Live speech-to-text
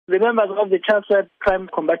The members of the Chatsworth Crime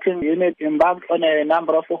Combating Unit embarked on a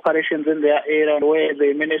number of operations in their area where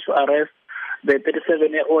they managed to arrest the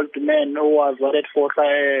 37-year-old man who was wanted for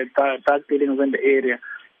drug dealings in the area.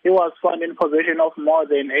 He was found in possession of more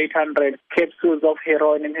than 800 capsules of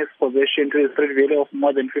heroine in his possession to a street value of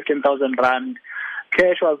more than 15,000 rand.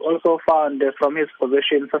 Cash was also found from his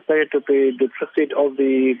possession, suspected to be the proceeds of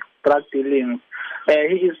the drug dealings.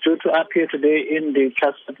 He is due to appear today in the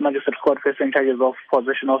Chatsworth Magistrate Court facing charges of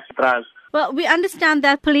possession of drugs. Well, we understand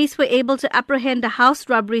that police were able to apprehend a house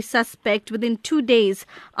robbery suspect within 2 days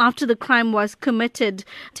after the crime was committed.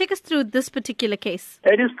 Take us through this particular case.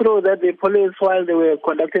 It is true that the police, while they were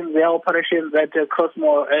conducting their operations at the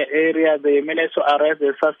Crossmore area, they managed to arrest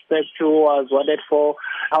the suspect who was wanted for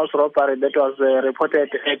house robbery that was reported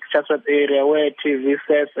at Chatsworth area, where TV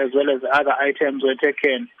sets as well as other items were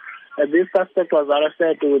taken. This suspect was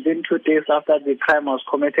arrested within 2 days after the crime was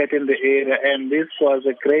committed in the area, and this was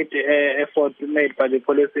a great effort made by the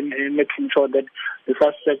police in making sure that the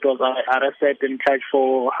suspect was arrested and charged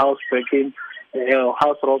for housebreaking,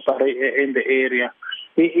 house robbery in the area.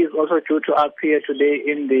 He is also due to appear today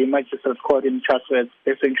in the Magistrate Court in Chatsworth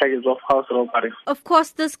facing charges of house robbery. Of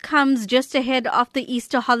course, this comes just ahead of the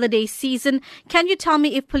Easter holiday season. Can you tell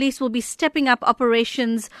me if police will be stepping up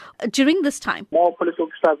operations during this time? More police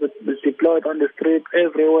officers will be deployed on the streets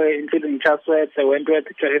everywhere, including Chatsworth, Wentworth,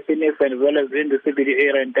 Phoenix, as well as in the CBD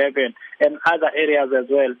area in Durban and other areas as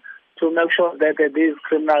well, to make sure that these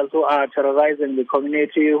criminals who are terrorizing the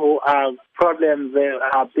community, who are problems,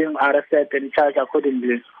 are being arrested and charged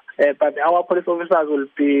accordingly. But our police officers will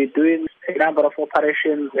be doing a number of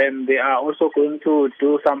operations, and they are also going to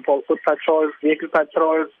do some foot patrols, vehicle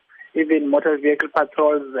patrols, even motor vehicle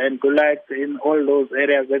patrols and blue lights in all those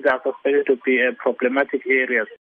areas that are suspected to be problematic areas.